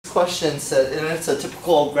question says, and it's a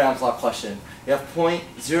typical Graham's law question. You have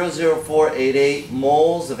 0.00488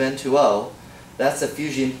 moles of N2O. That's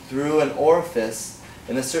effusing through an orifice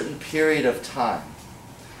in a certain period of time.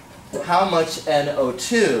 How much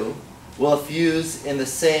NO2 will effuse in the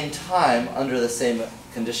same time under the same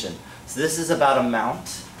condition? So this is about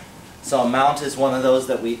amount. So amount is one of those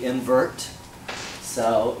that we invert.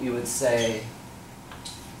 So you would say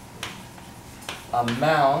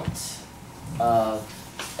amount of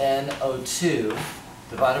NO2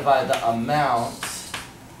 divided by the amount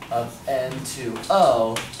of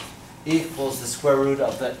N2O equals the square root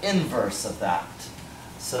of the inverse of that.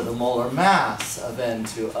 So the molar mass of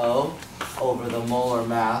N2O over the molar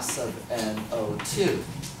mass of NO2.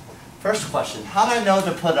 First question, how do I know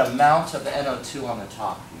to put amount of NO2 on the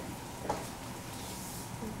top here?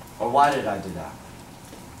 Or why did I do that?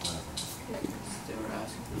 They were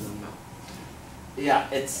asking for the amount. Yeah,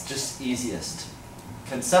 it's just easiest.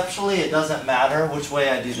 Conceptually, it doesn't matter which way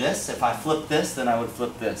I do this. If I flip this, then I would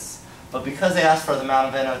flip this. But because they asked for the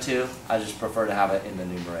amount of NO2, I just prefer to have it in the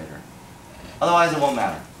numerator. Otherwise, it won't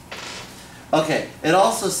matter. Okay, it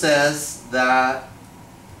also says that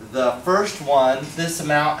the first one, this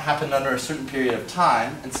amount happened under a certain period of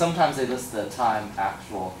time, and sometimes they list the time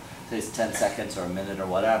actual, say it's 10 seconds or a minute or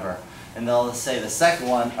whatever, and they'll say the second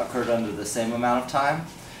one occurred under the same amount of time.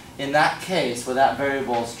 In that case, where that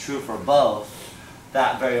variable is true for both,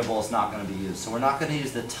 that variable is not going to be used. So we're not going to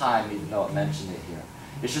use the time even though it mentioned it here.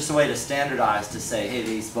 It's just a way to standardize to say, hey,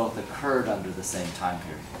 these both occurred under the same time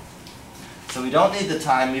period. So we don't need the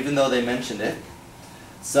time even though they mentioned it.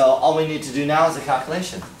 So all we need to do now is a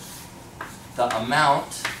calculation. The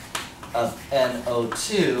amount of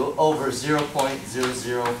NO2 over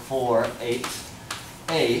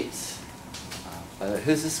 0.00488.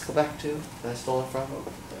 Who's this go back to that I stole it from?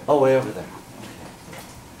 Oh, way over there.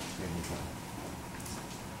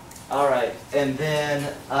 All right, and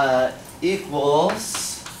then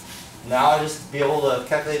equals, now I just be able to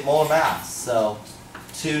calculate molar mass. So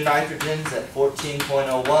 2 nitrogens at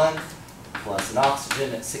 14.01 plus an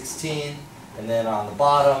oxygen at 16, and then on the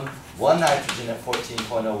bottom, 1 nitrogen at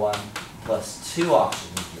 14.01 plus 2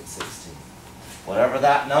 oxygens at 16. Whatever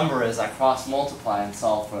that number is, I cross multiply and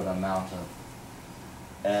solve for the amount of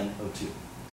NO2.